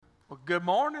Well, good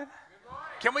morning.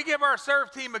 Can we give our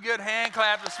serve team a good hand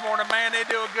clap this morning? Man, they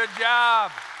do a good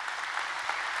job.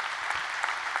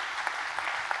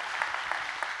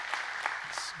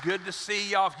 It's good to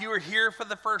see y'all. If you are here for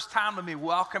the first time, let me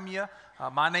welcome you.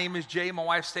 My name is Jay. My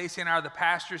wife Stacy and I are the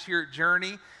pastors here at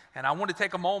Journey. And I want to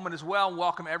take a moment as well and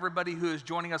welcome everybody who is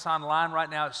joining us online right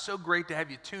now. It's so great to have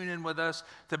you tune in with us,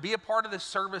 to be a part of this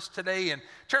service today. And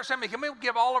church family, can we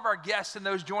give all of our guests and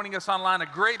those joining us online a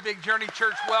great big Journey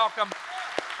Church welcome?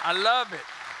 I love it.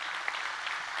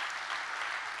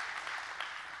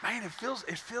 Man, it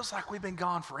feels like we've been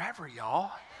gone forever,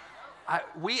 y'all.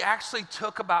 We actually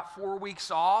took about 4 weeks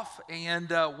off,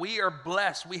 and we are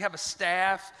blessed. We have a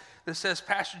staff that says,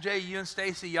 Pastor Jay, you and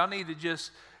Stacy, y'all need to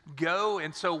just go.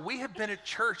 And so we have been at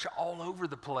church all over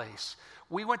the place.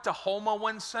 We went to Houma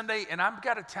one Sunday, and I've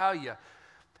got to tell you,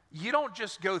 you don't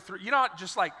just go through, you're not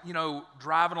just like,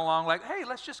 driving along like, hey,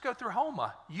 let's just go through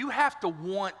Houma. You have to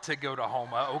want to go to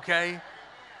Houma, okay?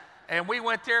 And we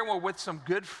went there and we're with some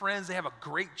good friends. They have a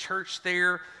great church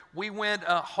there. We went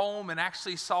home and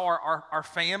actually saw our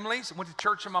families. Went to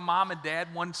church with my mom and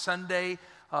dad one Sunday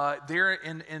there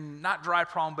in not Dry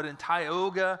Prom, but in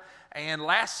Tioga. And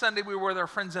last Sunday we were with our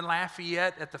friends in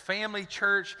Lafayette at the family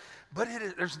church. But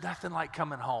there's nothing like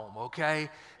coming home, okay?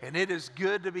 And it is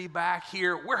good to be back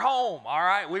here. We're home, all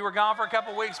right? We were gone for a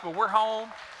couple weeks, but we're home.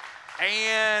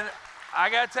 And I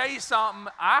got to tell you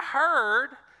something. I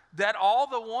heard that all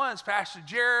the ones, Pastor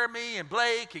Jeremy and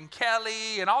Blake and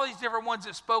Kelly and all these different ones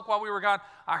that spoke while we were gone,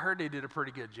 I heard they did a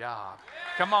pretty good job.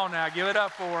 Come on now, give it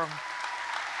up for them.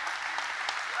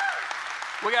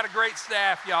 We got a great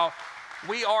staff, y'all.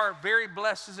 We are very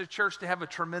blessed as a church to have a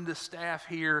tremendous staff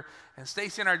here. And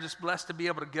Stacy and I are just blessed to be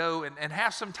able to go and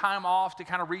have some time off to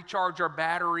kind of recharge our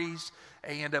batteries.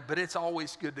 But it's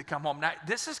always good to come home. Now,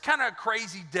 this is kind of a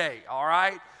crazy day, all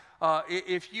right?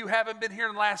 If you haven't been here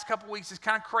in the last couple weeks, it's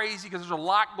kind of crazy because there's a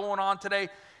lot going on today.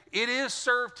 It is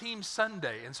Serve Team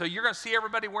Sunday. And so you're going to see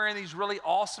everybody wearing these really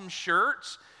awesome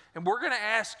shirts. And we're going to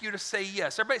ask you to say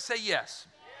yes. Everybody say yes.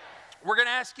 We're going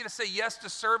to ask you to say yes to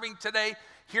serving today.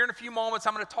 Here in a few moments,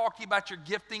 I'm going to talk to you about your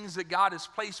giftings that God has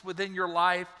placed within your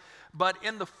life. But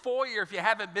in the foyer, if you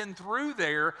haven't been through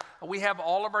there, we have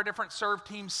all of our different serve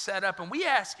teams set up. And we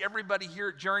ask everybody here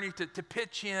at Journey to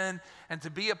pitch in and to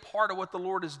be a part of what the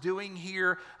Lord is doing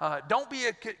here. Don't be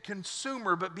a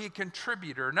consumer, but be a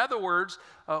contributor. In other words,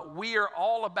 we are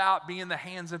all about being the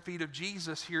hands and feet of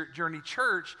Jesus here at Journey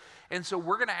Church. And so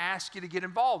we're going to ask you to get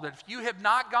involved. And if you have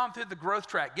not gone through the growth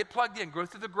track, get plugged in, go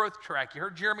through the growth track. You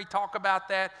heard Jeremy talk about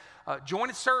that. Join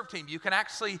a serve team. You can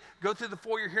actually go through the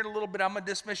foyer here in a little bit. I'm going to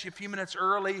dismiss you a few minutes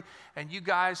early, and you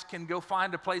guys can go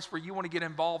find a place where you want to get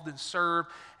involved and serve.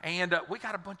 And we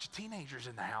got a bunch of teenagers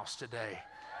in the house today.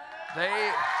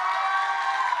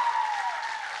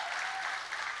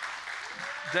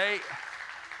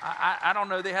 I don't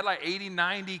know, they had like 80,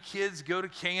 90 kids go to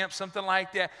camp, something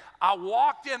like that. I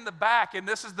walked in the back, and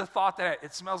this is the thought that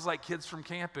it smells like kids from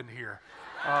camp in here.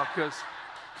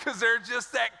 Because there's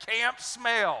just that camp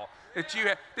smell that you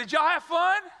have. Did y'all have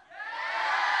fun?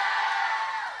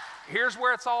 Here's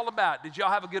where it's all about. Did y'all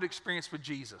have a good experience with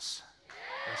Jesus?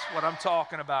 That's what I'm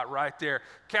talking about right there.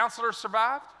 Counselors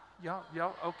survived?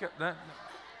 Y'all, okay.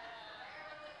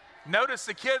 Notice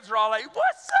the kids are all like,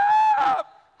 what's up?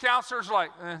 Counselors are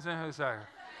like, sorry.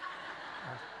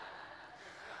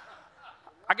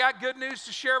 I got good news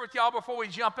to share with y'all before we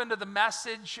jump into the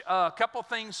message. A couple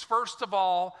things. First of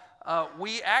all,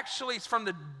 we actually, from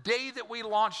the day that we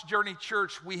launched Journey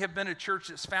Church, we have been a church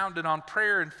that's founded on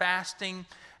prayer and fasting.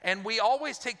 And we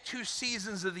always take 2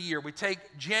 seasons of the year. We take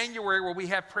January where we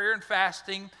have prayer and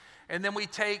fasting. And then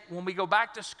when we go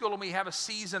back to school and we have a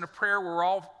season of prayer where we're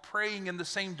all praying in the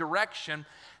same direction.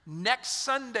 Next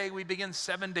Sunday, we begin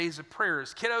 7 days of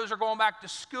prayers. Kiddos are going back to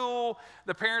school.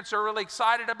 The parents are really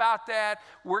excited about that.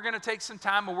 We're going to take some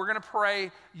time and we're going to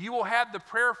pray. You will have the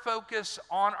prayer focus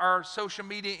on our social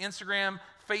media, Instagram,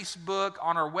 Facebook,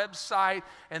 on our website.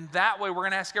 And that way, we're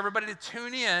going to ask everybody to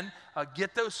tune in,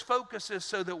 get those focuses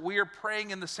so that we are praying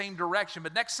in the same direction.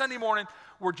 But next Sunday morning,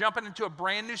 we're jumping into a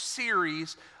brand new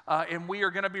series, and we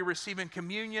are going to be receiving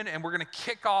communion, and we're going to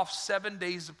kick off 7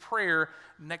 days of prayer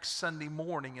next Sunday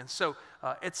morning. And so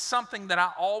it's something that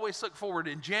I always look forward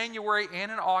to. In January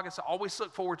and in August, I always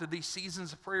look forward to these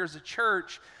seasons of prayer as a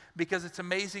church because it's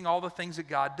amazing all the things that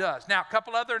God does. Now, a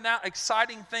couple other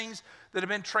exciting things that have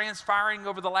been transpiring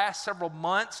over the last several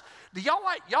months. Do y'all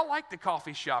like the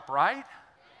coffee shop, right?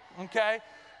 Okay?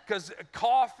 Because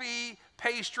coffee,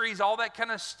 pastries, all that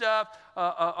kind of stuff.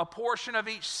 A portion of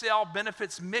each sale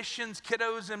benefits missions,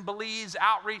 kiddos in Belize,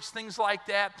 outreach, things like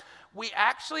that. We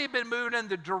actually have been moving in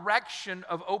the direction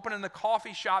of opening the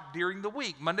coffee shop during the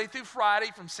week, Monday through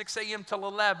Friday from 6 a.m. till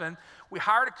 11. We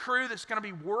hired a crew that's going to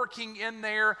be working in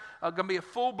there, going to be a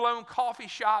full-blown coffee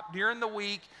shop during the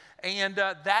week. And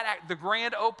the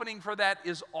grand opening for that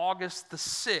is August the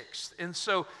 6th. And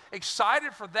so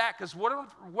excited for that, because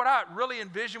what I really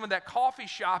envision with that coffee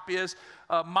shop is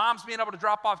moms being able to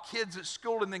drop off kids at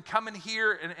school and then coming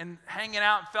here and hanging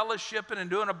out and fellowshipping and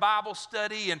doing a Bible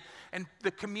study, and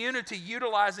the community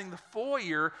utilizing the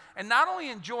foyer and not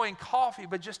only enjoying coffee,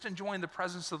 but just enjoying the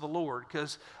presence of the Lord.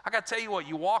 Because I got to tell you what,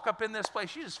 you walk up in this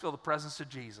place, you just feel the presence of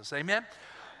Jesus. Amen?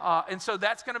 And so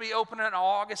that's going to be opening on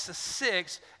August the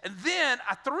 6th. And then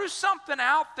I threw something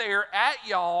out there at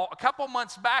y'all a couple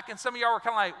months back, and some of y'all were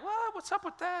kind of like, what? What's up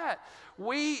with that?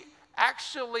 We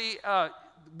actually,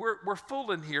 we're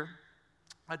full in here.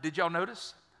 Did y'all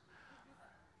notice?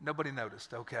 Nobody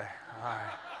noticed. Okay. All right.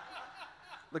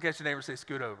 Look at your neighbor and say,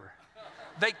 scoot over.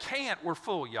 They can't. We're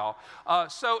full, y'all.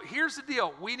 So here's the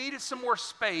deal. We needed some more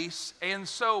space, and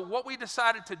so what we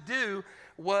decided to do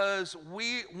was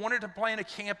we wanted to plant a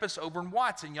campus over in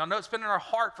Watson. Y'all know it's been in our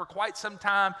heart for quite some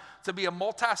time to be a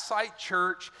multi-site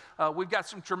church. We've got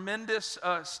some tremendous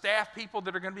staff people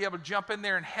that are going to be able to jump in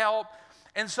there and help.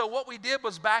 And so what we did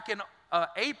was back in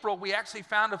April, we actually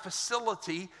found a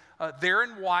facility there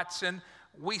in Watson.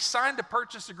 We signed a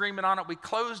purchase agreement on it. We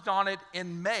closed on it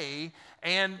in May,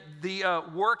 and the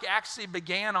work actually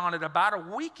began on it about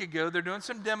a week ago. They're doing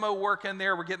some demo work in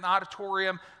there. We're getting the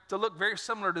auditorium to look very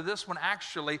similar to this one,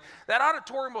 actually. That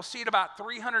auditorium will seat about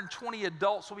 320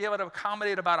 adults. We'll be able to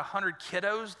accommodate about 100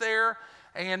 kiddos there.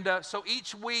 And so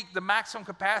each week, the maximum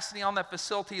capacity on that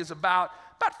facility is about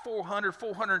 400,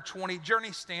 420.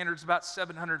 Journey standards about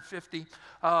 750,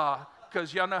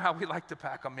 because y'all know how we like to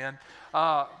pack them in.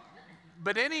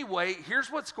 But anyway,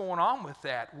 here's what's going on with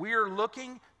that. We are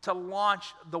looking to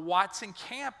launch the Watson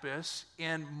campus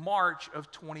in March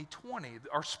of 2020,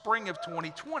 or spring of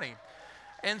 2020.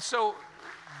 And so,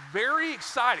 very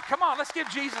excited. Come on, let's give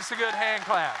Jesus a good hand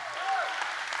clap.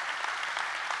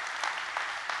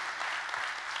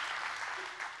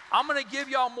 I'm going to give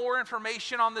y'all more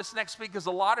information on this next week, because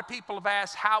a lot of people have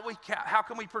asked how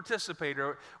can we participate.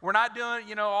 We're not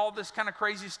doing, all this kind of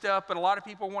crazy stuff, but a lot of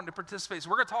people want to participate. So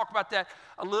we're going to talk about that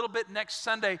a little bit next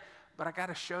Sunday. But I got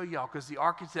to show y'all, because the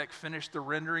architect finished the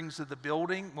renderings of the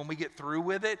building when we get through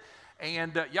with it.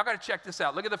 And y'all got to check this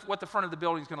out. Look at what the front of the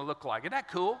building is going to look like. Isn't that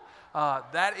cool?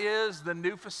 That is the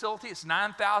new facility. It's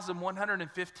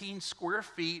 9,115 square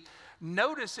feet.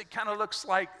 Notice it kind of looks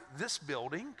like this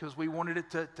building, because we wanted it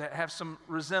to have some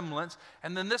resemblance.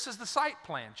 And then this is the site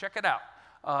plan. Check it out.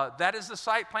 That is the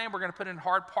site plan. We're going to put in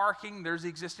hard parking. There's the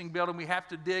existing building. We have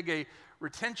to dig a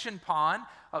retention pond.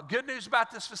 Good news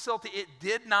about this facility, it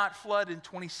did not flood in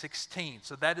 2016.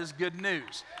 So that is good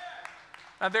news.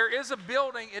 Now, there is a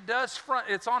building,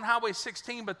 it's on Highway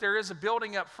 16, but there is a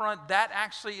building up front. That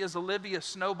actually is Olivia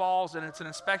Snowballs, and it's an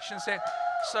inspection center.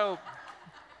 So,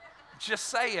 just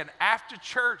saying, after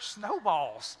church,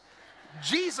 snowballs.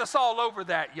 Jesus all over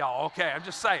that, y'all. Okay, I'm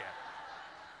just saying.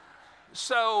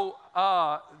 So,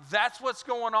 that's what's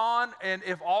going on, and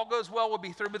if all goes well, we'll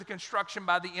be through with the construction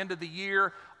by the end of the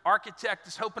year. Architect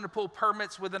is hoping to pull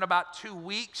permits within about 2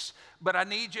 weeks, but I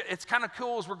need you, it's kind of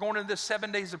cool as we're going into this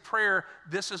 7 days of prayer,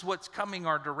 this is what's coming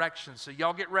our direction, so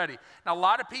y'all get ready. Now, a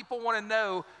lot of people want to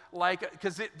know,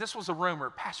 because this was a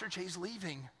rumor, Pastor Jay's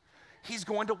leaving. He's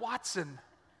going to Watson.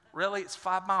 Really? It's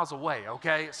 5 miles away,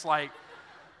 okay? It's like,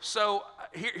 so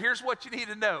here's what you need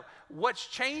to know. What's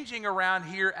changing around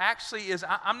here actually is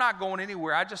I'm not going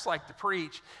anywhere. I just like to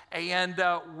preach. And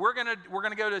we're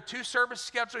gonna go to 2 service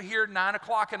schedule here, 9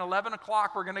 o'clock and 11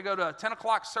 o'clock. We're going to go to a 10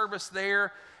 o'clock service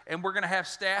there, and we're going to have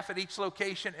staff at each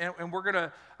location. And I'm going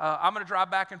to drive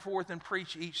back and forth and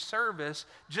preach each service,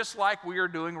 just like we are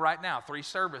doing right now, 3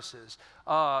 services.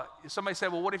 Somebody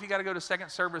said, well, what if you got to go to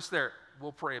second service there?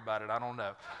 We'll pray about it. I don't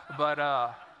know.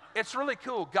 But it's really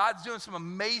cool. God's doing some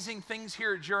amazing things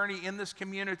here at Journey in this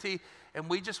community, and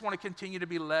we just want to continue to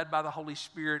be led by the Holy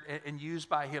Spirit and used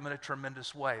by Him in a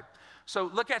tremendous way.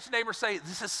 So look at your neighbor and say,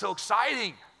 this is so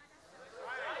exciting.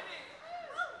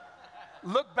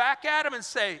 Look back at him and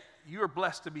say, you are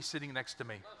blessed to be sitting next to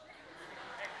me.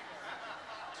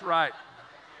 That's right.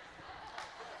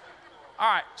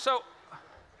 All right, so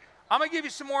I'm going to give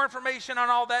you some more information on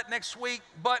all that next week,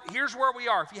 but here's where we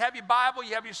are. If you have your Bible,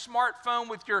 you have your smartphone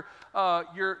with your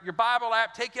Bible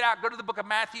app, take it out, go to the book of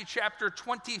Matthew chapter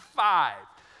 25.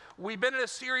 We've been in a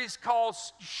series called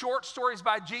Short Stories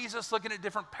by Jesus, looking at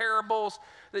different parables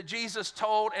that Jesus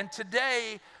told. And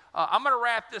today, I'm going to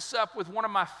wrap this up with one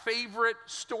of my favorite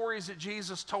stories that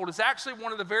Jesus told. It's actually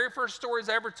one of the very first stories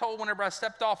I ever told whenever I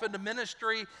stepped off into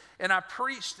ministry, and I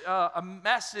preached a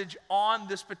message on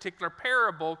this particular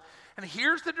parable. And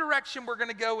here's the direction we're going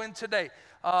to go in today.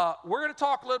 We're going to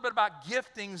talk a little bit about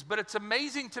giftings, but it's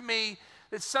amazing to me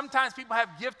that sometimes people have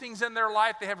giftings in their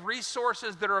life, they have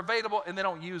resources that are available, and they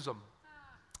don't use them.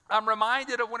 I'm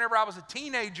reminded of whenever I was a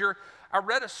teenager, I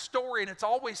read a story, and it's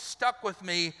always stuck with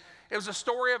me. It was a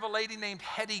story of a lady named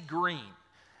Hetty Green.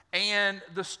 And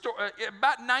the story,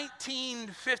 about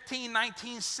 1915,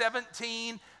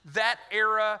 1917, that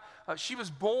era, she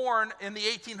was born in the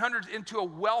 1800s into a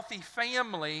wealthy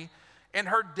family, and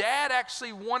her dad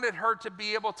actually wanted her to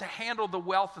be able to handle the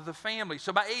wealth of the family.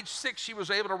 So by age 6, she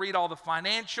was able to read all the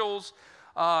financials.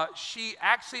 She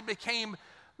actually became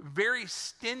very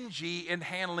stingy in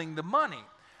handling the money.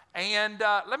 And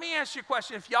let me ask you a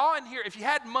question. If y'all in here, if you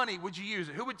had money, would you use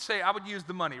it? Who would say, I would use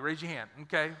the money? Raise your hand,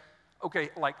 okay? Okay,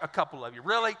 like a couple of you.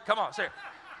 Really? Come on, say it.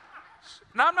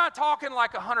 Now, I'm not talking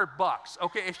like $100,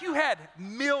 okay? If you had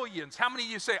millions, how many of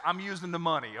you say, I'm using the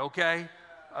money, okay?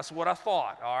 That's what I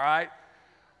thought, all right?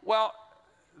 Well,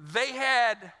 they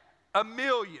had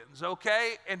millions,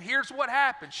 okay? And here's what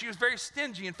happened. She was very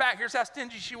stingy. In fact, here's how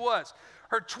stingy she was.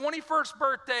 Her 21st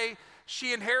birthday,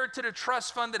 she inherited a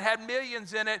trust fund that had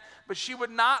millions in it, but she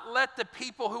would not let the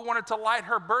people who wanted to light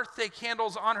her birthday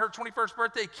candles on her 21st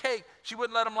birthday cake, she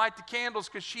wouldn't let them light the candles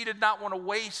because she did not want to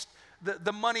waste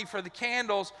the money for the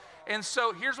candles. And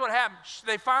so here's what happened.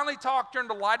 They finally talked her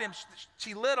into lighting them.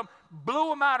 She lit them, blew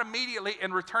them out immediately,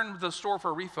 and returned them to the store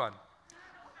for a refund.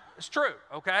 It's true,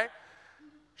 okay?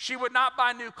 She would not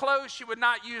buy new clothes. She would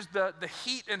not use the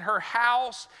heat in her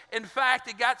house. In fact,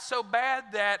 it got so bad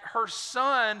that her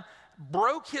son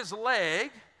broke his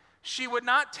leg. She would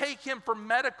not take him for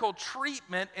medical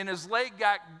treatment, and his leg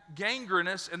got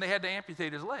gangrenous, and they had to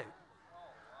amputate his leg.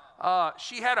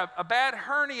 She had a bad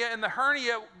hernia, and the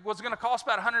hernia was going to cost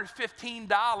about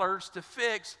 $115 to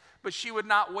fix, but she would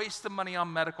not waste the money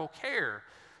on medical care.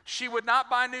 She would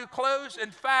not buy new clothes. In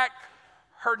fact,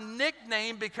 her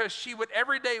nickname, because she would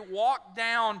every day walk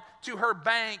down to her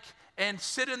bank and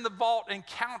sit in the vault and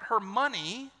count her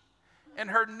money,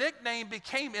 and her nickname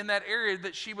became in that area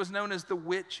that she was known as the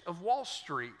Witch of Wall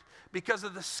Street because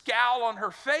of the scowl on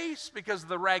her face, because of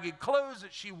the ragged clothes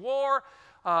that she wore.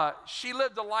 She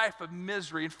lived a life of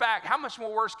misery. In fact, how much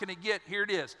more worse can it get? Here it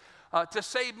is. To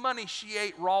save money, she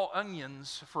ate raw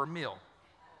onions for a meal.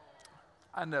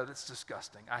 I know, that's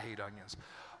disgusting. I hate onions.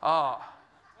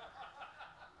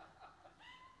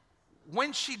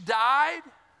 When she died,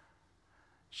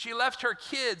 she left her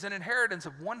kids an inheritance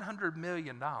of $100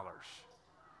 million. How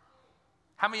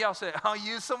many of y'all say, I'll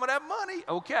use some of that money?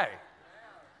 Okay.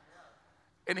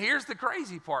 And here's the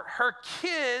crazy part. Her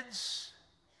kids,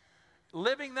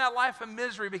 living that life of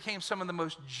misery, became some of the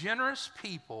most generous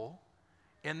people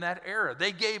in that era.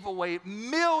 They gave away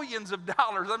millions of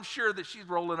dollars. I'm sure that she's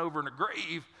rolling over in a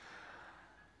grave.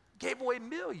 Gave away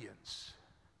millions.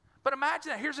 But imagine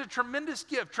that. Here's a tremendous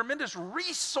gift, tremendous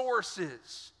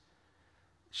resources.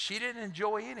 She didn't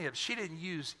enjoy any of it. She didn't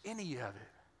use any of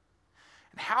it.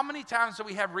 And how many times do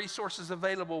we have resources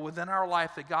available within our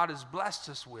life that God has blessed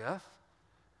us with,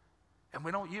 and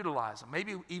we don't utilize them?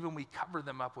 Maybe even we cover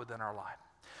them up within our life.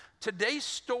 Today's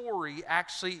story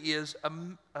actually is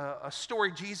a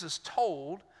story Jesus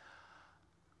told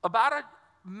about a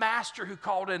master who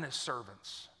called in his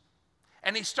servants.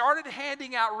 And he started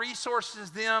handing out resources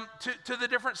to the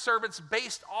different servants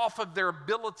based off of their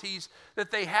abilities that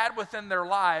they had within their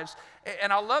lives.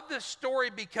 And I love this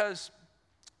story because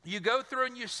you go through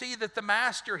and you see that the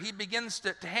master, he begins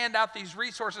to hand out these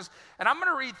resources. And I'm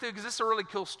going to read through because this is a really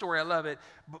cool story. I love it.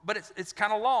 But it's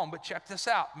kind of long, but check this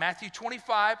out. Matthew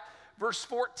 25, verse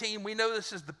 14, we know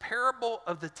this is the parable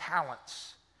of the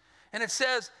talents. And it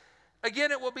says,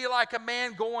 again, it will be like a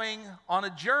man going on a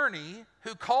journey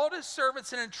who called his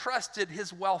servants and entrusted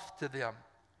his wealth to them.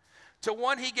 To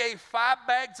one he gave 5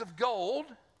 bags of gold,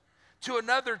 to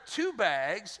another 2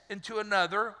 bags, and to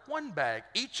another 1 bag,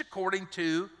 each according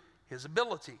to his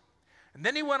ability. And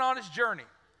then he went on his journey.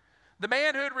 The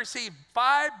man who had received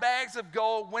 5 bags of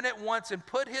gold went at once and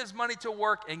put his money to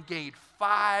work and gained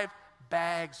 5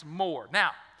 bags more. Now,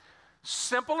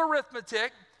 simple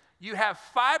arithmetic. You have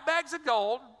 5 bags of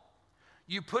gold.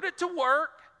 You put it to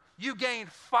work, you gain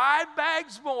 5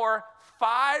 bags more.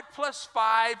 5 plus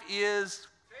 5 is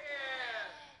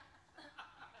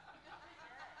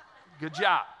 10. Good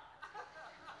job.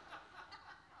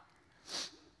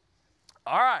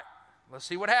 All right, let's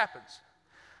see what happens.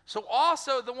 So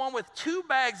also the one with 2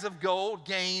 bags of gold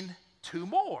gained 2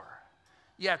 more.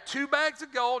 You have 2 bags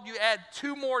of gold, you add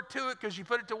 2 more to it because you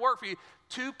put it to work for you.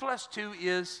 2 plus 2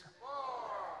 is 4.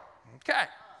 Okay.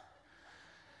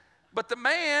 But the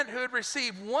man who had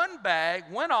received 1 bag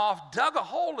went off, dug a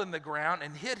hole in the ground,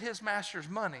 and hid his master's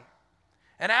money.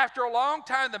 And after a long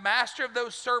time, the master of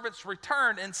those servants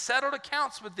returned and settled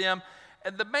accounts with them.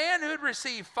 And the man who had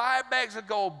received 5 bags of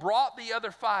gold brought the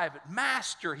other 5.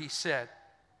 Master, he said,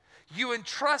 you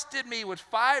entrusted me with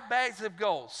 5 bags of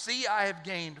gold. See, I have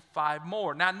gained 5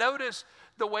 more. Now notice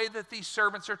the way that these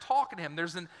servants are talking to him.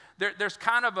 There's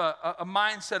kind of a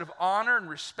mindset of honor and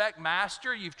respect.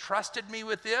 Master, you've trusted me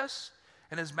with this.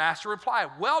 And his master replied,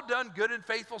 well done, good and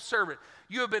faithful servant.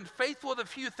 You have been faithful with a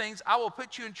few things. I will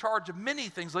put you in charge of many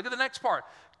things. Look at the next part.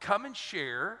 Come and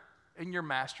share in your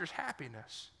master's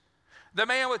happiness. The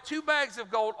man with 2 bags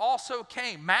of gold also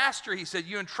came. Master, he said,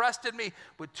 you entrusted me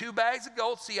with 2 bags of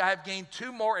gold. See, I have gained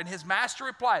 2 more. And his master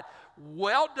replied,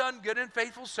 well done, good and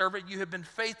faithful servant. You have been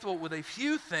faithful with a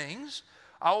few things.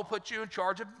 I will put you in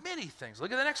charge of many things.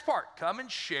 Look at the next part. Come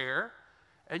and share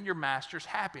in your master's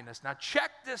happiness. Now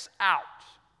check this out,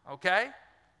 okay?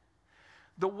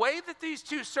 The way that these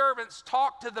 2 servants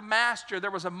talked to the master, there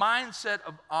was a mindset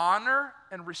of honor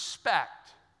and respect.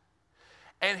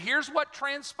 And here's what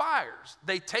transpires.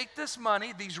 They take this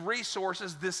money, these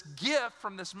resources, this gift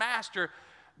from this master,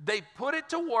 they put it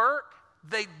to work,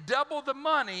 they double the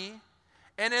money,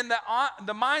 and in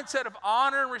the mindset of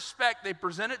honor and respect, they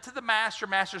present it to the master.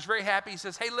 Master's very happy. He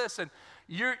says, hey, listen,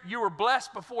 you were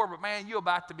blessed before, but man, you're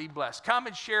about to be blessed. Come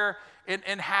and share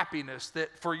in happiness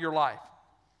for your life.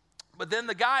 But then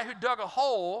the guy who dug a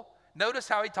hole, notice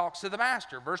how he talks to the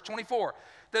master. Verse 24.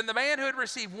 Then the man who had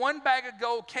received 1 bag of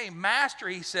gold came. Master,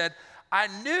 he said, I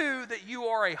knew that you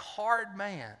are a hard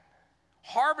man,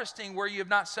 harvesting where you have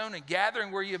not sown and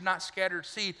gathering where you have not scattered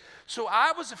seed. So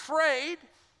I was afraid,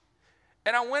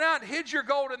 and I went out and hid your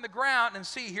gold in the ground, and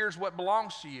see, here's what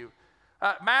belongs to you.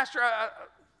 Master, I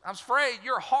was afraid.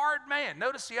 You're a hard man.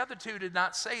 Notice the other 2 did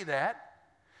not say that.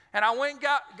 And I went and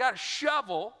got a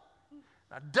shovel,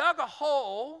 I dug a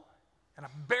hole, and I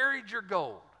buried your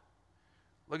gold.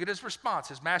 Look at his response.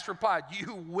 His master replied,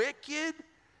 you wicked,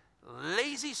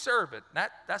 lazy servant.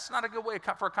 That's not a good way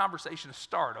for a conversation to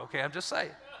start, okay? I'm just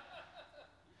saying.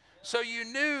 So you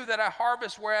knew that I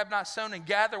harvest where I have not sown and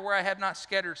gather where I have not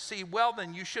scattered seed. Well,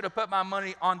 then you should have put my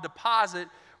money on deposit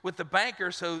with the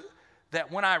banker so that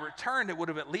when I returned, it would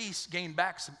have at least gained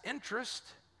back some interest.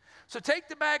 So take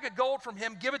the bag of gold from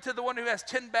him, give it to the one who has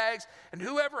 10 bags, and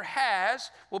whoever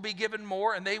has will be given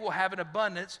more, and they will have an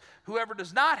abundance. Whoever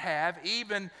does not have,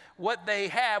 even what they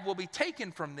have will be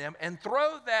taken from them, and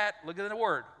throw that, look at the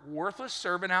word, worthless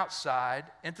servant outside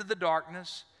into the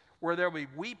darkness where there will be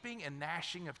weeping and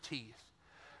gnashing of teeth.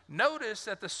 Notice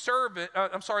that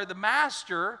the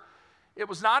master, it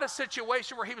was not a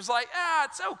situation where he was like,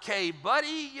 it's okay,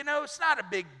 buddy, it's not a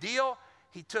big deal.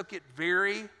 He took it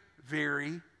very,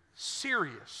 very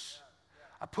serious.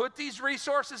 I put these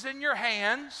resources in your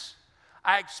hands.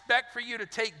 I expect for you to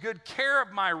take good care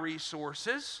of my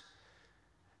resources.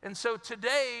 And so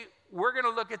today we're going to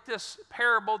look at this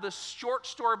parable, this short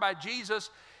story by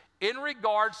Jesus in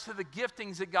regards to the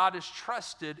giftings that God has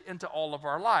trusted into all of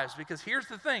our lives. Because here's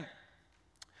the thing.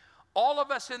 All of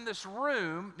us in this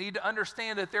room need to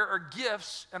understand that there are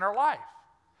gifts in our life.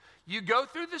 You go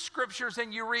through the scriptures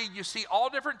and you read, you see all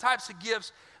different types of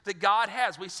gifts that God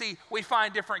has. We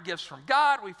find different gifts from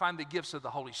God. We find the gifts of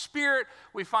the Holy Spirit.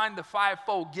 We find the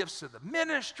 5-fold gifts of the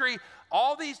ministry.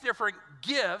 All these different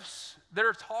gifts that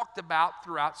are talked about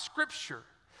throughout Scripture.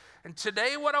 And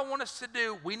today what I want us to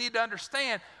do, we need to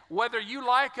understand whether you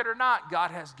like it or not, God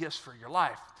has gifts for your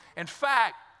life. In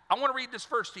fact, I want to read this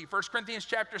verse to you. 1 Corinthians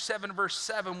chapter 7, verse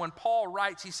 7, when Paul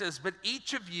writes, he says, but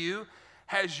each of you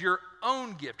has your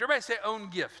own gift. Everybody say own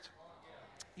gift.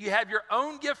 You have your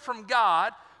own gift from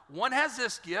God. One has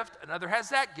this gift, another has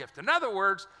that gift. In other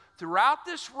words, throughout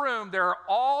this room, there are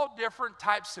all different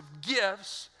types of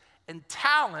gifts and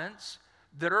talents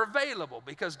that are available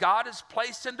because God has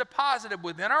placed and deposited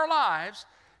within our lives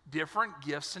different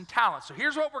gifts and talents. So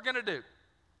here's what we're going to do.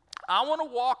 I want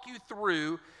to walk you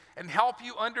through and help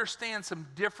you understand some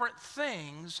different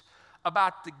things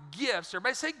about the gifts.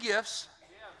 Everybody say gifts.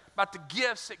 About the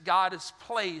gifts that God has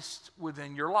placed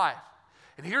within your life.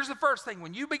 And here's the first thing.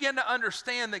 When you begin to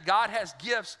understand that God has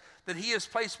gifts that He has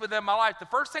placed within my life, the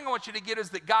first thing I want you to get is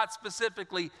that God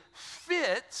specifically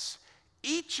fits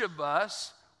each of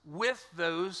us with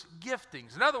those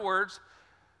giftings. In other words,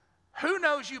 who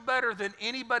knows you better than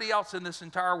anybody else in this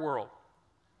entire world?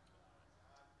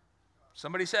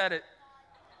 Somebody said it.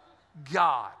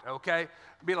 God, okay?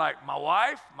 Be like, my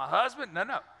wife, my husband,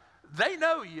 no. They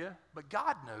know you, but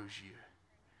God knows you.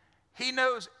 He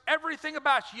knows everything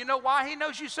about you. You know why he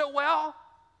knows you so well?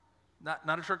 Not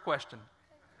a trick question.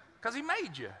 Because he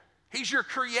made you. He's your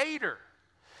creator.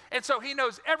 And so he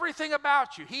knows everything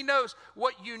about you. He knows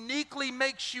what uniquely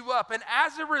makes you up. And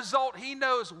as a result, he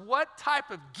knows what type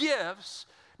of gifts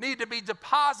need to be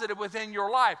deposited within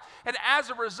your life. And as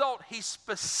a result, he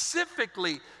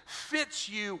specifically fits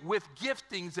you with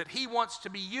giftings that he wants to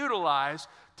be utilized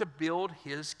to build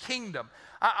his kingdom.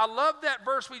 I love that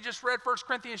verse we just read, 1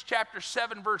 Corinthians chapter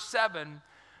 7, verse 7,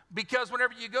 because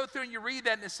whenever you go through and you read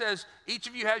that and it says, each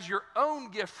of you has your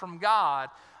own gift from God,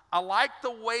 I like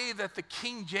the way that the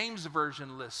King James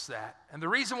Version lists that. And the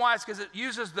reason why is because it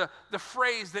uses the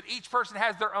phrase that each person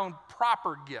has their own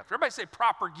proper gift. Everybody say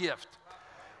proper gift.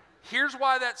 Here's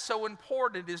why that's so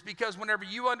important is because whenever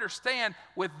you understand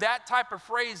with that type of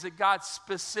phrase that God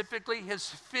specifically has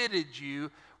fitted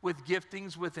you with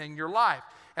giftings within your life.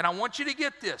 And I want you to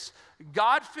get this.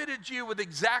 God fitted you with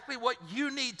exactly what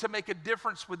you need to make a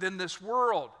difference within this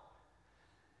world.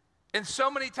 And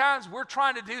so many times we're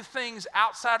trying to do things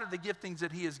outside of the giftings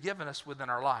that he has given us within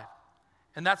our life.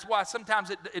 And that's why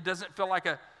sometimes it doesn't feel like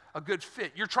a good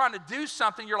fit. You're trying to do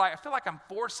something, you're like, I feel like I'm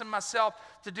forcing myself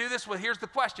to do this. Well, here's the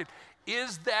question.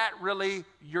 Is that really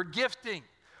your gifting?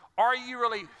 Are you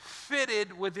really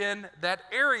fitted within that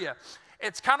area?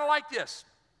 It's kind of like this.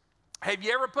 Have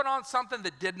you ever put on something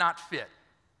that did not fit?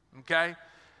 Okay?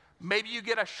 Maybe you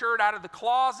get a shirt out of the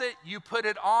closet, you put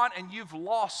it on, and you've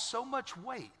lost so much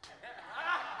weight.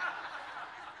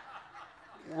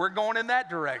 We're going in that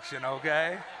direction,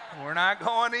 okay? We're not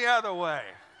going the other way,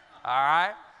 all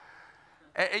right?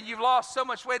 And you've lost so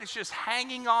much weight, it's just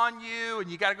hanging on you,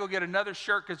 and you got to go get another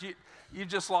shirt because you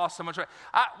just lost so much weight.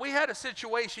 We had a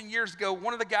situation years ago.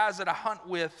 One of the guys that I hunt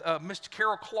with, Mr.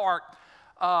 Carroll Clark,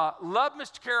 love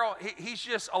Mr. Carroll. He's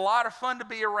just a lot of fun to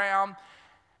be around.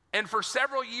 And for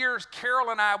several years, Carol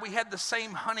and I, we had the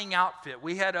same hunting outfit.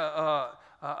 We had a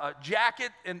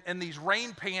jacket and these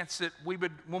rain pants that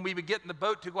when we would get in the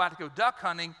boat to go out to go duck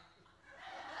hunting.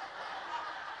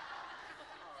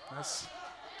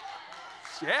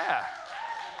 Yeah.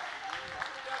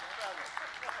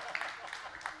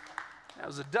 That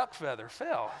was a duck feather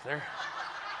fell.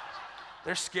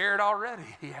 They're scared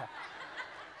already. Yeah.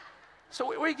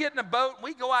 So we get in a boat and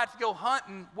we go out to go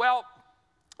hunting. Well,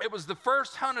 it was the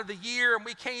first hunt of the year, and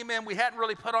we came in. We hadn't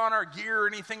really put on our gear or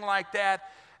anything like that.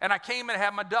 And I came in and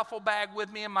had my duffel bag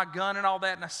with me and my gun and all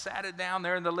that, and I sat it down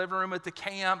there in the living room at the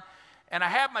camp. And I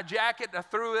had my jacket, and I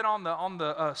threw it on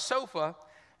the sofa,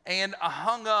 and I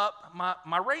hung up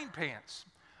my rain pants.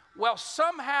 Well,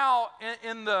 somehow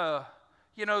in the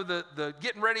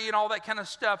getting ready and all that kind of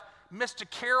stuff, Mr.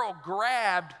 Carroll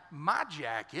grabbed my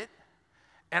jacket,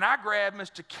 and I grabbed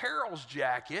Mr. Carroll's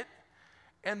jacket.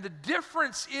 And the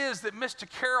difference is that Mr.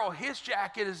 Carroll, his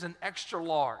jacket is an extra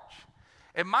large.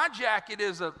 And my jacket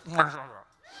is it's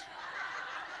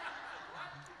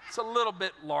a little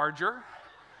bit larger.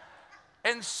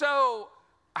 And so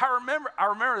I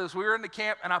remember this. We were in the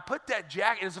camp, and I put that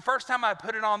jacket. It was the first time I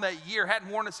put it on that year.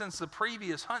 Hadn't worn it since the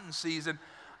previous hunting season.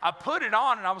 I put it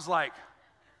on, and I was like,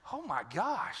 oh, my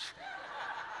gosh.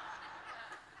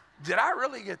 Did I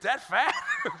really get that fat?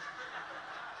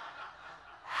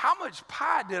 How much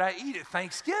pie did I eat at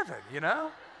Thanksgiving, And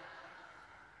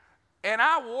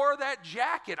I wore that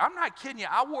jacket. I'm not kidding you.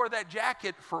 I wore that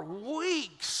jacket for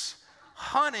weeks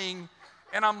hunting,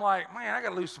 and I'm like, man, I got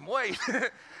to lose some weight.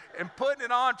 And putting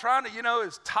it on, trying to,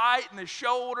 it's tight in the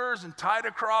shoulders and tight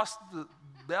across the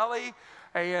belly,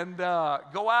 and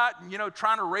go out and,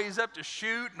 trying to raise up to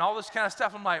shoot and all this kind of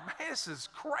stuff. I'm like, man, this is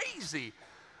crazy.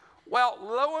 Well,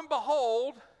 lo and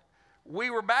behold, we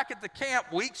were back at the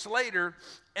camp weeks later,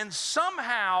 and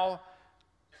somehow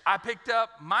I picked up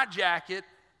my jacket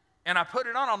and I put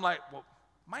it on. I'm like, well,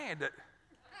 man,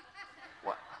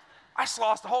 I just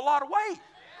lost a whole lot of weight,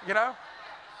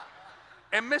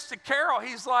 And Mr. Carroll,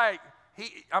 he's like,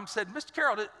 I said, Mr.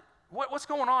 Carroll, what's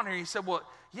going on here? He said, well,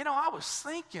 I was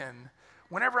thinking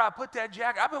whenever I put that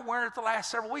jacket, I've been wearing it the last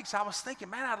several weeks. I was thinking,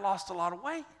 man, I'd lost a lot of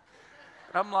weight.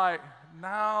 And I'm like,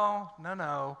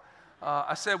 no.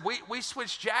 I said, we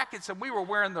switched jackets, and we were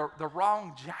wearing the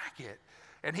wrong jacket.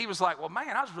 And he was like, well,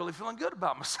 man, I was really feeling good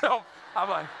about myself. I'm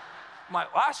like, well,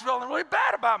 I was feeling really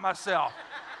bad about myself.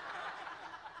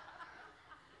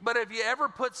 But have you ever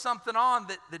put something on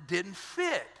that didn't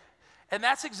fit? And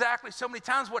that's exactly so many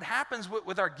times what happens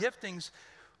with our giftings.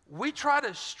 We try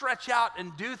to stretch out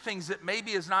and do things that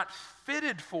maybe is not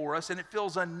fitted for us, and it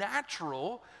feels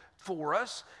unnatural for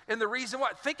us. And the reason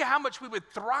why, think of how much we would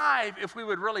thrive if we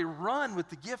would really run with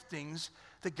the giftings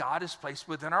that God has placed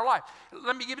within our life.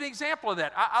 Let me give you an example of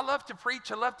that. I love to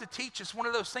preach. I love to teach. It's one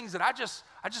of those things that I just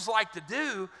like to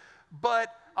do,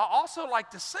 but I also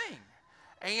like to sing.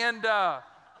 And I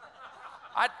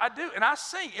do. And I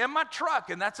sing in my truck,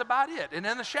 and that's about it. And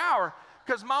in the shower,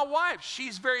 because my wife,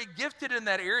 she's very gifted in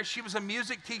that area. She was a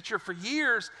music teacher for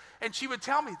years, and she would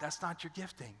tell me, that's not your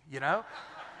gifting, you know?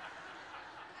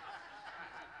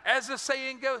 As the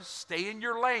saying goes, stay in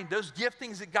your lane. Those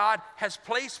giftings that God has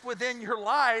placed within your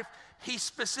life, He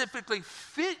specifically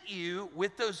fit you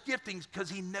with those giftings because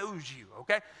He knows you,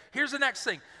 okay? Here's the next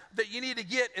thing that you need to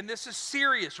get, and this is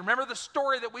serious. Remember the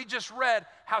story that we just read,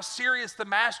 how serious the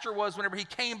master was whenever he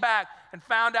came back and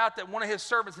found out that one of his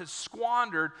servants had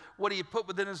squandered what he had put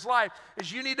within his life,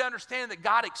 is you need to understand that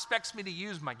God expects me to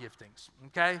use my giftings,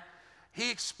 okay? He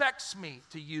expects me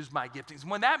to use my giftings.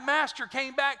 When that master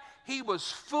came back, he was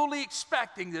fully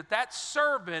expecting that that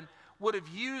servant would have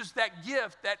used that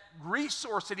gift, that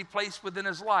resource that he placed within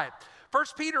his life. 1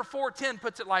 Peter 4:10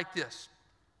 puts it like this.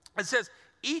 It says,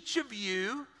 each of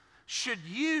you should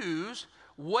use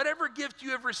whatever gift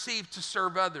you have received to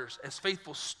serve others as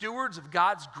faithful stewards of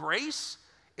God's grace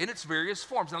in its various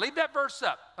forms. Now leave that verse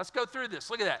up. Let's go through this.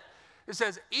 Look at that. It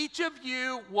says, each of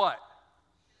you what?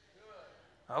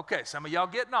 Okay, some of y'all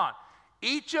getting on.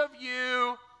 Each of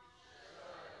you,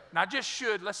 not just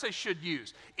should, let's say should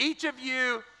use. Each of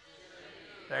you,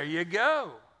 there you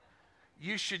go.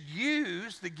 You should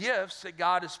use the gifts that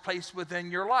God has placed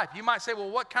within your life. You might say, well,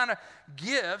 what kind of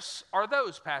gifts are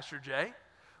those, Pastor Jay?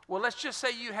 Well, let's just say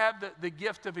you have the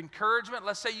gift of encouragement.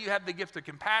 Let's say you have the gift of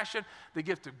compassion, the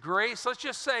gift of grace. Let's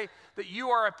just say that you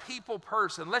are a people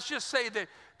person. Let's just say that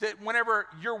whenever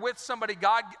you're with somebody,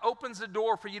 God opens the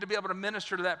door for you to be able to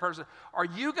minister to that person. Are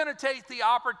you going to take the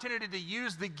opportunity to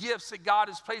use the gifts that God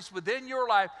has placed within your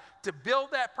life to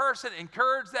build that person,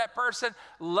 encourage that person,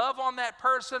 love on that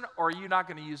person, or are you not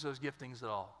going to use those giftings at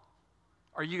all?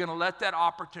 Are you going to let that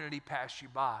opportunity pass you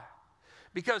by?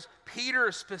 Because Peter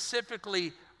is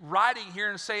specifically writing here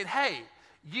and saying, hey,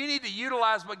 you need to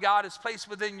utilize what God has placed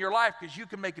within your life because you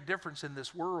can make a difference in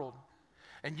this world.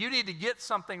 And you need to get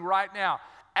something right now.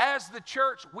 As the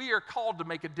church, we are called to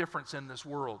make a difference in this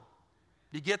world.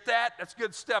 You get that? That's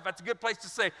good stuff. That's a good place to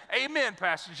say, amen,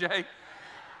 Pastor Jay.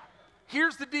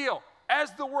 Here's the deal.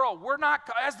 As the world,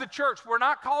 as the church, we're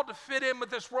not called to fit in with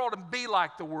this world and be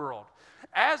like the world.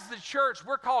 As the church,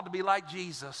 we're called to be like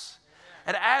Jesus.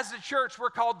 And as a church,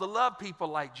 we're called to love people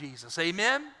like Jesus.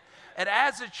 Amen? And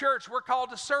as a church, we're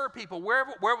called to serve people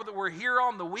whether we're here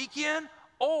on the weekend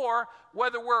or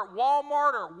whether we're at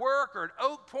Walmart or work or at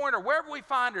Oak Point or wherever we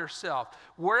find ourselves.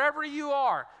 Wherever you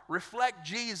are, reflect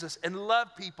Jesus and love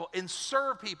people and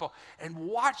serve people and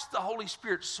watch the Holy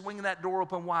Spirit swing that door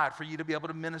open wide for you to be able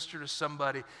to minister to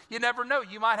somebody. You never know.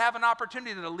 You might have an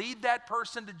opportunity to lead that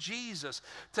person to Jesus,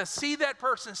 to see that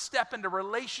person step into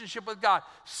relationship with God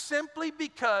simply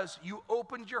because you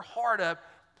opened your heart up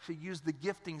to use the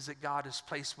giftings that God has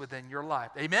placed within your life.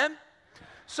 Amen?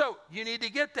 So you need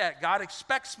to get that. God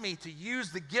expects me to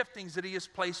use the giftings that He has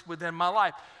placed within my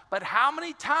life. But how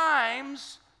many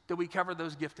times do we cover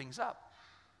those giftings up?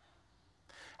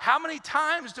 How many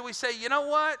times do we say, you know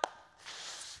what?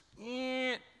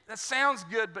 That sounds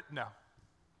good, but no.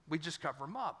 We just cover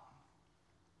them up.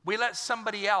 We let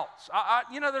somebody else.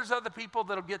 There's other people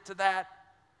that'll get to that.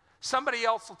 Somebody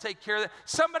else will take care of that.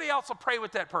 Somebody else will pray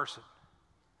with that person.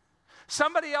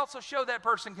 Somebody else will show that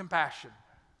person compassion.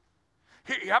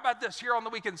 How about this? Here on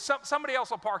the weekend, somebody else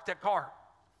will park that car.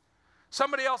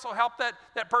 Somebody else will help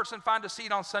that person find a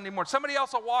seat on Sunday morning. Somebody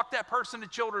else will walk that person to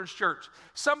children's church.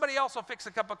 Somebody else will fix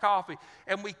a cup of coffee.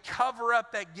 And we cover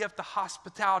up that gift of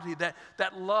hospitality,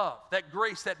 that love, that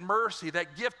grace, that mercy,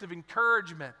 that gift of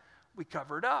encouragement. We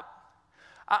cover it up.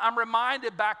 I'm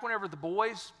reminded back whenever the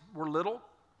boys were little,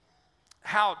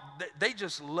 how they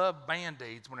just loved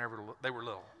Band-Aids whenever they were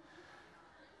little.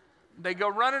 They go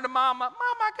running to Mama, Mama,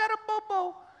 I got a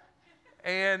bobo.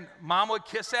 And Mama would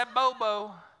kiss that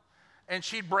bobo, and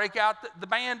she'd break out the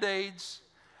Band-Aids.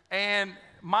 And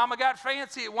Mama got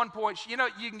fancy at one point. You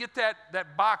can get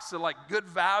that box of like good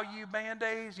value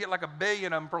Band-Aids. You get like 1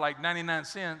 billion of them for like 99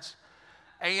 cents.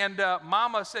 And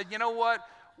Mama said, you know what?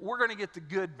 We're going to get the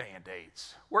good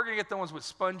Band-Aids. We're going to get the ones with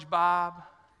SpongeBob,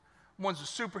 ones with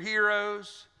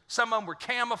superheroes. Some of them were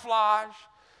camouflage.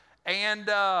 And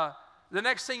the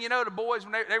next thing you know, the boys,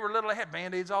 when they were little, they had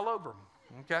Band-Aids all over them,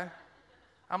 okay?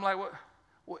 I'm like,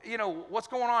 what's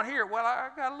going on here? Well, I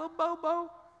got a little bobo.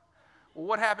 Well,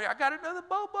 what happened? I got another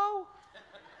bobo.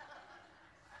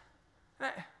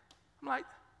 I'm like,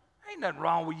 ain't nothing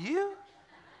wrong with you.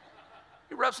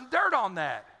 You rub some dirt on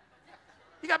that.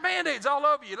 You got Band-Aids all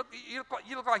over you.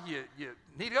 You look like you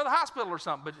need to go to the hospital or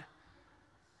something,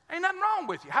 but ain't nothing wrong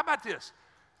with you. How about this?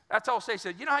 I told Stacey,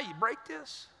 said, you know how you break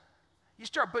this? You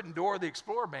start putting Dora the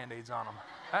Explorer Band-Aids on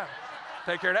them.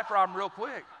 Take care of that problem real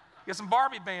quick. Get some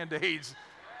Barbie Band-Aids.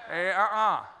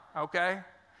 Okay?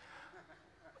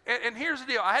 And here's the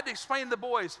deal. I had to explain to the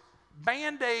boys,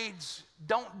 Band-Aids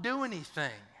don't do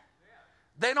anything.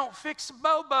 They don't fix a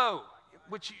bobo,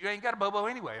 which you ain't got a bobo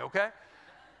anyway, okay?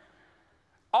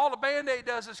 All the Band-Aid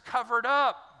does is cover it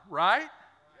up, right?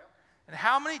 And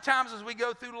how many times as we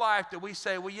go through life do we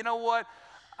say, well, you know what?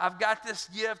 I've got this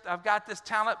gift, I've got this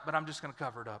talent, but I'm just going to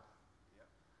cover it up.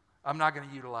 I'm not going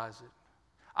to utilize it.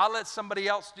 I'll let somebody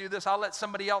else do this. I'll let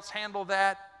somebody else handle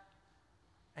that.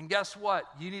 And guess what?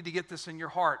 You need to get this in your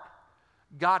heart.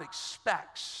 God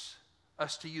expects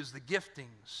us to use the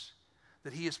giftings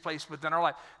that he has placed within our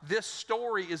life. This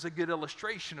story is a good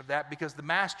illustration of that because the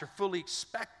master fully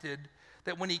expected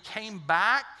that when he came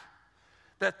back,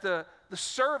 that the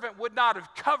servant would not have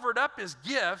covered up his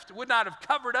gift, would not have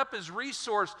covered up his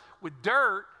resource with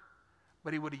dirt,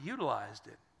 but he would have utilized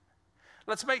it.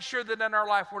 Let's make sure that in our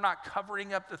life we're not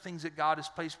covering up the things that God has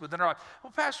placed within our life.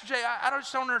 Well, Pastor Jay, I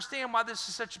just don't understand why this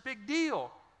is such a big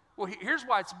deal. Well, here's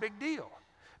why it's a big deal.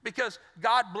 Because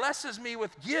God blesses me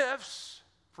with gifts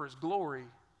for his glory,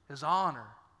 his honor,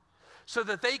 so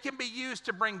that they can be used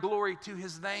to bring glory to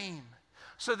his name,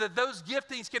 so that those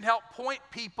giftings can help point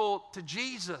people to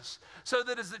Jesus, so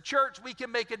that as the church we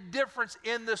can make a difference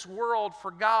in this world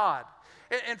for God.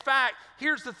 In fact,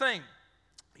 here's the thing.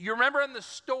 You remember in the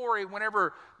story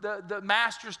whenever the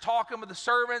master's talking with the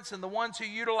servants and the ones who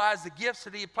utilize the gifts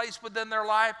that he had placed within their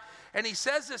life, and he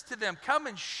says this to them, come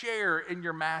and share in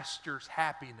your master's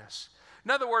happiness.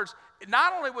 In other words,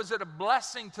 not only was it a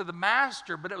blessing to the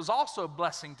master, but it was also a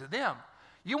blessing to them.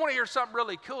 You want to hear something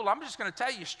really cool? I'm just going to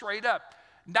tell you straight up.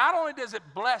 Not only does it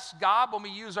bless God when we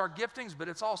use our giftings, but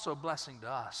it's also a blessing to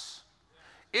us.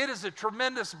 It is a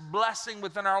tremendous blessing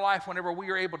within our life whenever we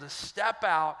are able to step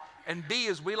out and be,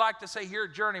 as we like to say here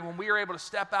at Journey, when we are able to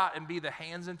step out and be the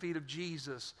hands and feet of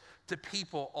Jesus to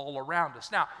people all around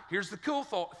us. Now, here's the cool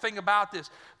thing about this.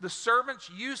 The servant's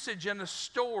usage in the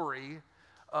story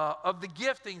of the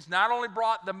giftings not only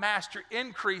brought the master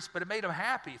increase, but it made him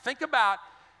happy. Think about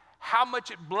how much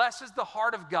it blesses the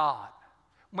heart of God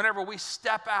whenever we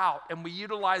step out and we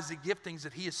utilize the giftings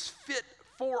that he has fit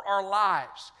for our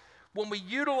lives. When we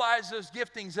utilize those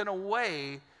giftings in a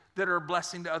way that are a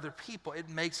blessing to other people, it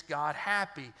makes God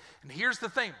happy. And here's the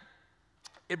thing.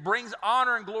 It brings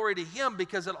honor and glory to him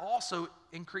because it also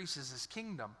increases his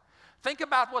kingdom. Think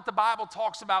about what the Bible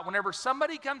talks about whenever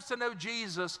somebody comes to know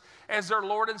Jesus as their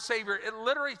Lord and Savior. It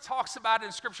literally talks about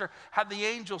in Scripture how the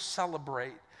angels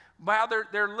celebrate. Wow,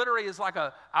 there literally is like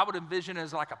I would envision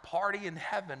as like a party in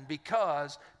heaven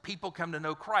because people come to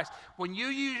know Christ. When you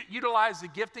utilize the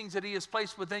giftings that he has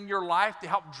placed within your life to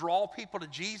help draw people to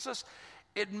Jesus,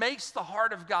 it makes the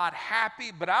heart of God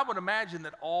happy, but I would imagine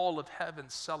that all of heaven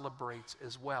celebrates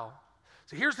as well.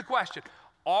 So here's the question.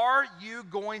 Are you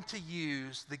going to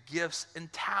use the gifts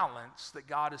and talents that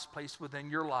God has placed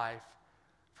within your life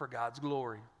for God's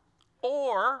glory?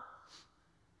 Or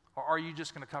are you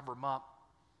just going to cover them up?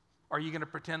 Are you going to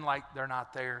pretend like they're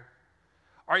not there?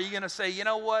 Are you going to say, you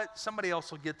know what, somebody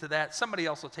else will get to that. Somebody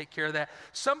else will take care of that.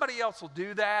 Somebody else will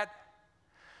do that.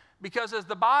 Because as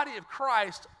the body of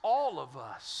Christ, all of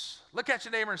us, look at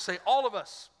your neighbor and say, all of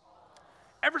us,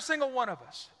 every single one of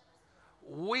us,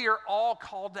 we are all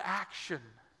called to action.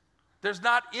 There's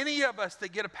not any of us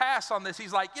that get a pass on this.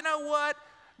 He's like, you know what?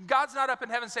 God's not up in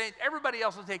heaven saying, everybody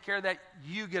else will take care of that.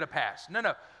 You get a pass.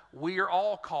 No. We are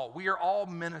all called. We are all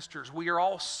ministers. We are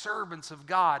all servants of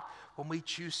God when we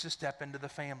choose to step into the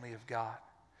family of God.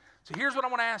 So here's what I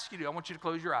want to ask you to do. I want you to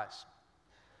close your eyes.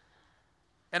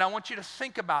 And I want you to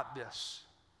think about this.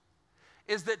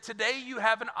 Is that today you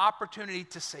have an opportunity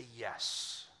to say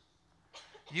yes.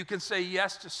 You can say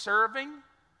yes to serving.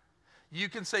 You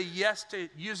can say yes to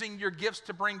using your gifts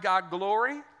to bring God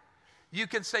glory. You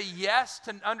can say yes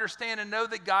to understand and know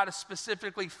that God has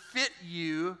specifically fit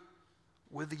you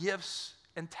with the gifts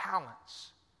and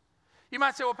talents. You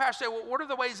might say, well, Pastor, what are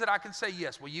the ways that I can say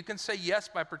yes? Well, you can say yes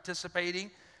by participating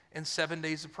in 7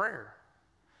 days of prayer.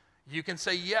 You can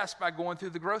say yes by going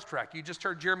through the growth track. You just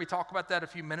heard Jeremy talk about that a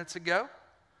few minutes ago.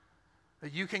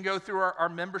 You can go through our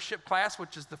membership class,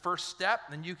 which is the first step.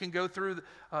 Then you can go through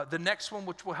the next one,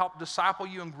 which will help disciple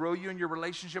you and grow you in your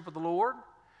relationship with the Lord.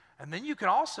 And then you can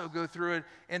also go through it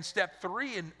in step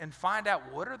 3 and find out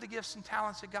what are the gifts and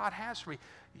talents that God has for you.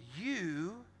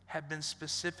 You have been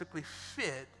specifically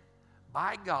fit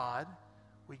by God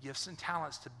with gifts and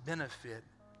talents to benefit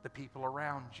the people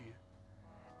around you.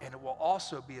 and it will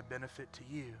also be a benefit to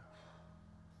you.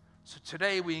 So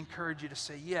today we encourage you to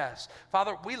say yes.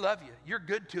 Father, we love you. You're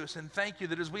good to us, and thank you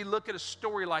that as we look at a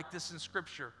story like this in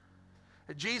Scripture,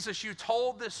 that Jesus, you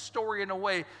told this story in a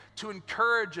way to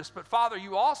encourage us, but Father,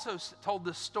 you also told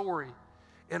this story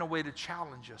in a way to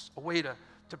challenge us, a way to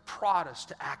prod us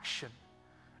to action.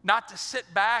 Not to sit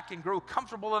back and grow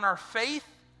comfortable in our faith,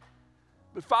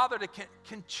 but Father, to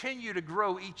continue to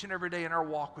grow each and every day in our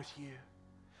walk with you.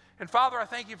 And Father, I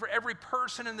thank you for every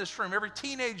person in this room, every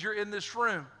teenager in this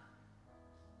room.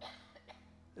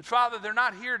 That Father, they're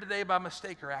not here today by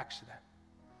mistake or accident.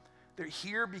 They're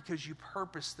here because you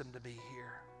purposed them to be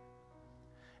here.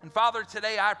 And Father,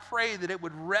 today I pray that it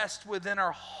would rest within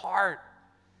our heart.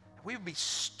 That we would be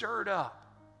stirred up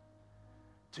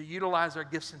to utilize our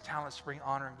gifts and talents to bring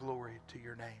honor and glory to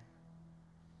your name.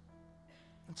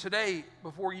 And today,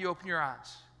 before you open your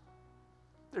eyes,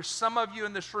 there's some of you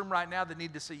in this room right now that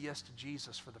need to say yes to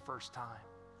Jesus for the first time.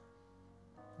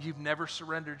 You've never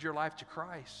surrendered your life to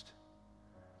Christ.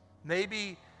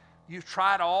 Maybe you've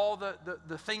tried all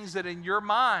the things that in your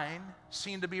mind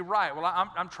seem to be right. Well,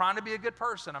 I'm trying to be a good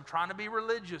person. I'm trying to be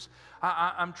religious.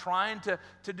 I'm trying to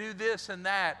do this and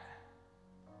that.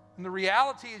 And the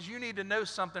reality is you need to know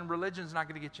something. Religion's not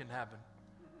going to get you in heaven.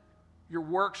 Your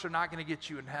works are not going to get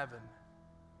you in heaven.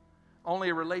 Only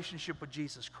a relationship with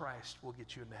Jesus Christ will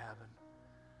get you into heaven.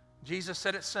 Jesus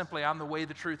said it simply, I'm the way,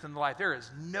 the truth, and the life. There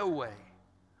is no way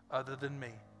other than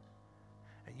me.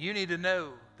 And you need to know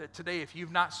that today, if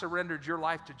you've not surrendered your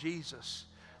life to Jesus,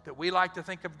 that we like to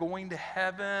think of going to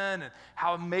heaven and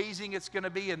how amazing it's going to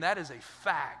be, and that is a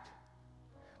fact.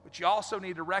 But you also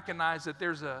need to recognize that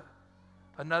there's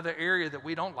another area that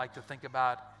we don't like to think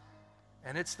about,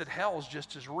 and it's that hell's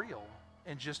just as real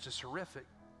and just as horrific.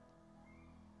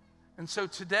 And so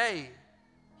today,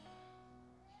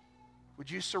 would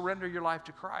you surrender your life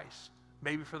to Christ,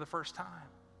 maybe for the first time,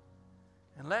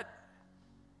 and let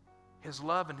His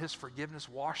love and His forgiveness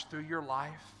wash through your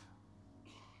life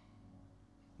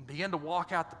and begin to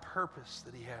walk out the purpose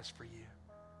that He has for you?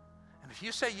 And if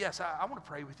you say yes, I want to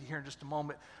pray with you here in just a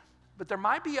moment, but there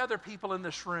might be other people in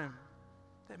this room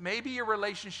that maybe your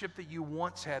relationship that you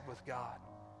once had with God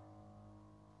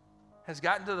has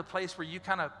gotten to the place where you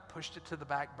kind of pushed it to the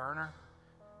back burner.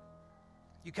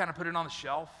 You kind of put it on the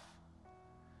shelf.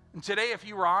 And today, if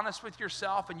you were honest with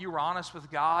yourself and you were honest with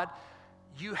God,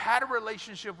 you had a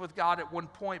relationship with God at one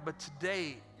point, but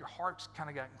today your heart's kind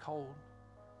of gotten cold.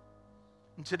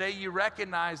 And today you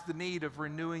recognize the need of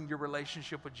renewing your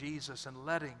relationship with Jesus and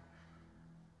letting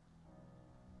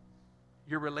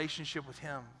your relationship with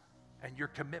Him and your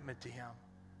commitment to Him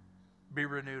be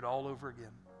renewed all over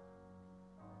again.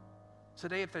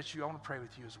 Today, if that's you, I want to pray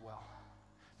with you as well.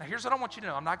 Now, here's what I want you to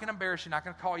know. I'm not going to embarrass you, not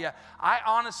going to call you out. I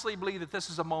honestly believe that this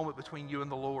is a moment between you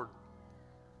and the Lord.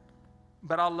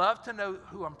 But I love to know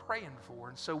who I'm praying for.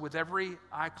 And so with every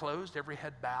eye closed, every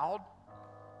head bowed,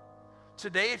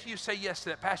 today if you say yes to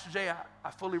that, Pastor Jay,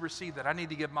 I fully receive that. I need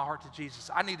to give my heart to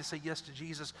Jesus. I need to say yes to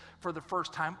Jesus for the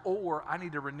first time, or I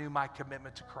need to renew my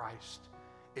commitment to Christ.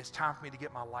 It's time for me to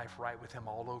get my life right with Him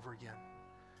all over again.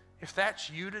 If that's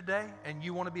you today and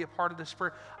you want to be a part of this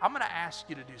prayer, I'm going to ask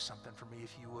you to do something for me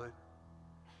if you would.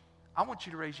 I want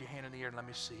you to raise your hand in the air and let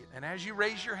me see it. And as you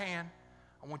raise your hand,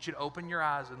 I want you to open your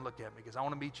eyes and look at me because I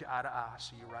want to meet you eye to eye. I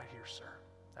see you right here, sir.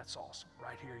 That's awesome.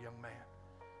 Right here, young man.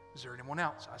 Is there anyone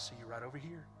else? I see you right over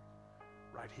here.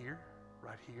 Right here.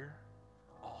 Right here.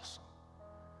 Awesome.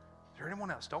 Is there anyone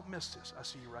else? Don't miss this. I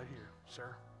see you right here,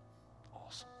 sir.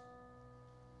 Awesome.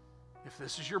 If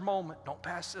this is your moment, don't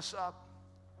pass this up.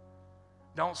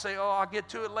 Don't say, oh, I'll get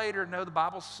to it later. No, the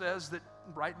Bible says that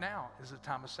right now is the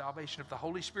time of salvation. If the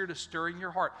Holy Spirit is stirring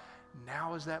your heart,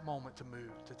 now is that moment to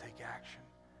move, to take action.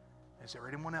 Is there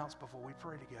anyone else before we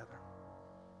pray together?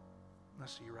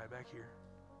 Let's see you right back here.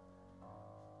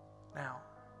 Now,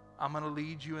 I'm going to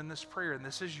lead you in this prayer, and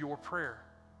this is your prayer.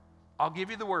 I'll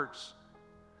give you the words,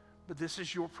 but this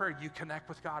is your prayer. You connect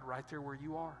with God right there where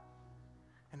you are.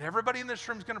 And everybody in this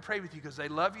room is going to pray with you because they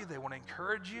love you. They want to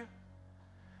encourage you.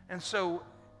 And so,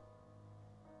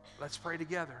 let's pray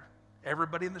together.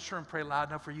 Everybody in this room, pray loud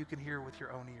enough where you can hear with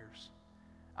your own ears.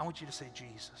 I want you to say,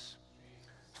 Jesus,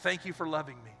 thank you for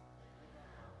loving me.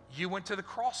 You went to the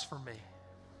cross for me.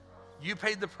 You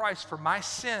paid the price for my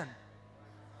sin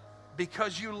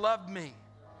because you loved me.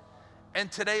 And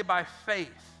today, by faith,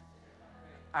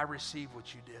 I receive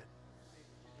what you did.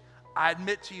 I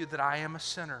admit to you that I am a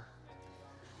sinner.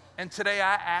 And today,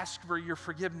 I ask for your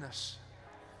forgiveness.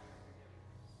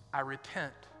 I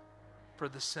repent for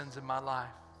the sins in my life.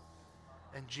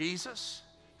 And Jesus,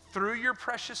 through your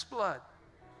precious blood,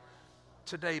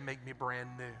 today make me brand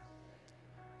new.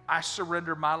 I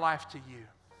surrender my life to you.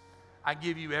 I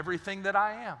give you everything that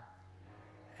I am.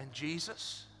 And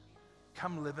Jesus,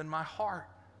 come live in my heart.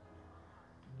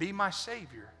 Be my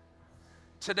Savior.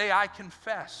 Today I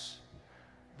confess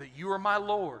that you are my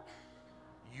Lord.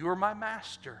 You are my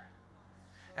Master.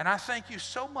 And I thank you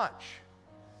so much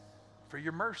for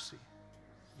your mercy,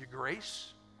 your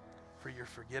grace, for your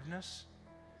forgiveness.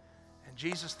 And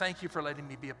Jesus, thank you for letting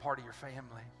me be a part of your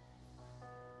family.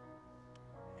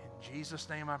 In Jesus'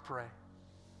 name I pray.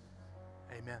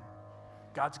 Amen.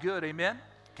 God's good, amen?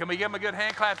 Can we give him a good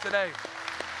hand clap today?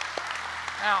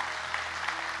 Now,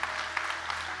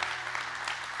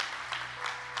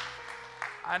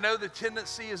 I know the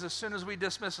tendency is as soon as we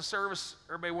dismiss a service,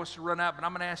 everybody wants to run out, but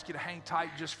I'm going to ask you to hang tight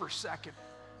just for a second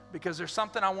because there's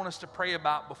something I want us to pray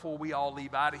about before we all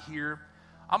leave out of here.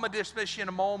 I'm going to dismiss you in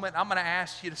a moment. I'm going to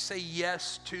ask you to say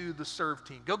yes to the serve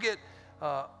team. Go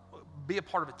be a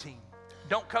part of a team.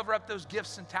 Don't cover up those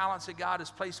gifts and talents that God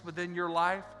has placed within your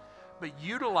life, but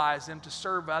utilize them to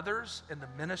serve others and to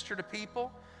minister to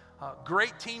people.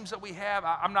 Great teams that we have.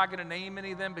 I'm not going to name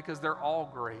any of them because they're all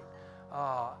great.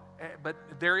 But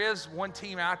there is one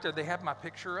team out there, they have my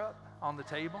picture up on the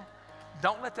table.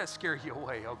 Don't let that scare you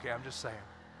away, okay? I'm just saying.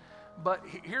 But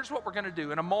here's what we're going to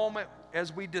do. In a moment,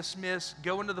 as we dismiss,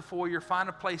 go into the foyer, find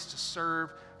a place to serve,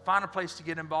 find a place to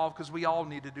get involved because we all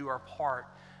need to do our part.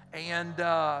 And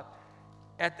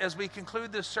as we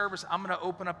conclude this service, I'm going to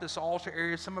open up this altar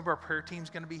area. Some of our prayer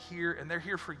team's going to be here, and they're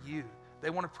here for you. They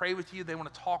want to pray with you. They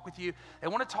want to talk with you. They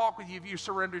want to talk with you if you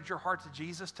surrendered your heart to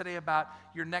Jesus today about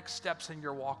your next steps in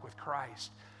your walk with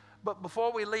Christ. But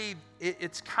before we leave,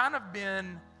 it's kind of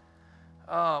been,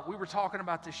 we were talking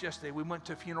about this yesterday. We went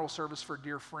to a funeral service for a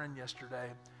dear friend yesterday.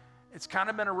 It's kind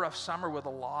of been a rough summer with a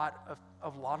lot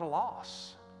of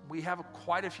loss. We have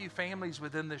quite a few families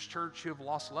within this church who have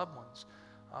lost loved ones.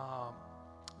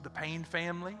 The Payne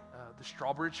family, the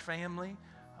Strawbridge family,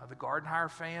 the Gardenhire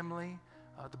family,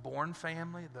 the Bourne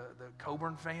family, the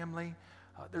Coburn family.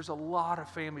 There's a lot of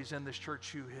families in this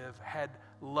church who have had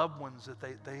loved ones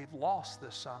that they've lost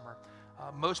this summer.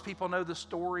 Most people know the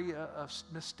story of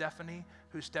Miss Stephanie,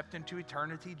 who stepped into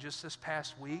eternity just this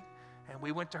past week. And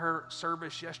we went to her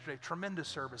service yesterday, tremendous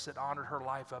service that honored her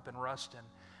life up in Ruston.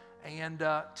 And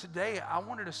today, I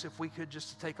wanted us, if we could,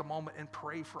 just to take a moment and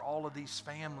pray for all of these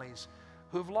families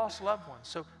who have lost loved ones.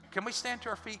 So can we stand to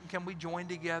our feet and can we join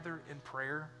together in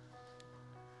prayer?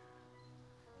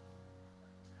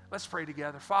 Let's pray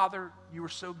together. Father, you are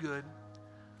so good.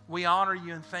 We honor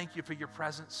you and thank you for your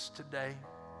presence today.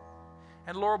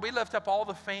 And Lord, we lift up all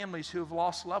the families who have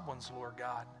lost loved ones, Lord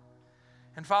God.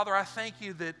 And Father, I thank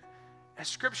you that as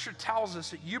Scripture tells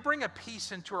us that you bring a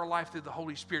peace into our life through the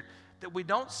Holy Spirit that we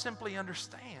don't simply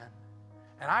understand.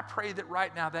 And I pray that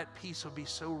right now that peace will be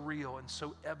so real and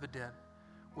so evident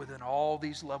within all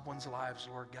these loved ones' lives,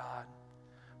 Lord God.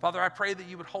 Father, I pray that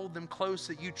you would hold them close,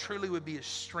 that you truly would be a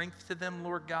strength to them,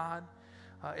 Lord God,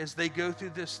 as they go through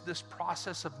this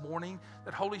process of mourning,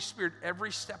 that Holy Spirit,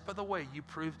 every step of the way, you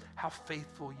prove how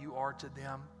faithful you are to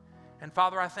them. And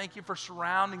Father, I thank you for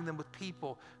surrounding them with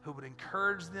people who would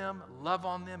encourage them, love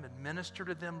on them, and minister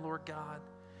to them, Lord God.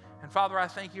 And Father, I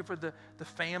thank you for the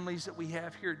families that we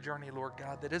have here at Journey, Lord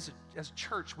God, that as a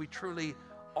church, we truly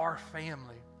are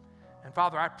family. And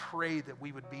Father, I pray that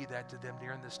we would be that to them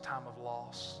during this time of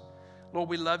loss. Lord,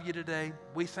 we love you today.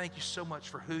 We thank you so much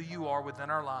for who you are within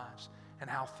our lives and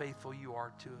how faithful you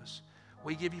are to us.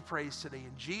 We give you praise today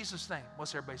in Jesus' name.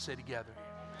 Let's everybody say together.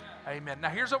 Amen. Now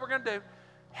here's what we're going to do.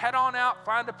 Head on out,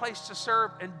 find a place to serve,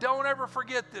 and don't ever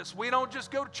forget this. We don't just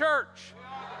go to church.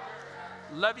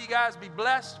 Love you guys. Be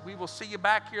blessed. We will see you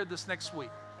back here this next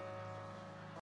week.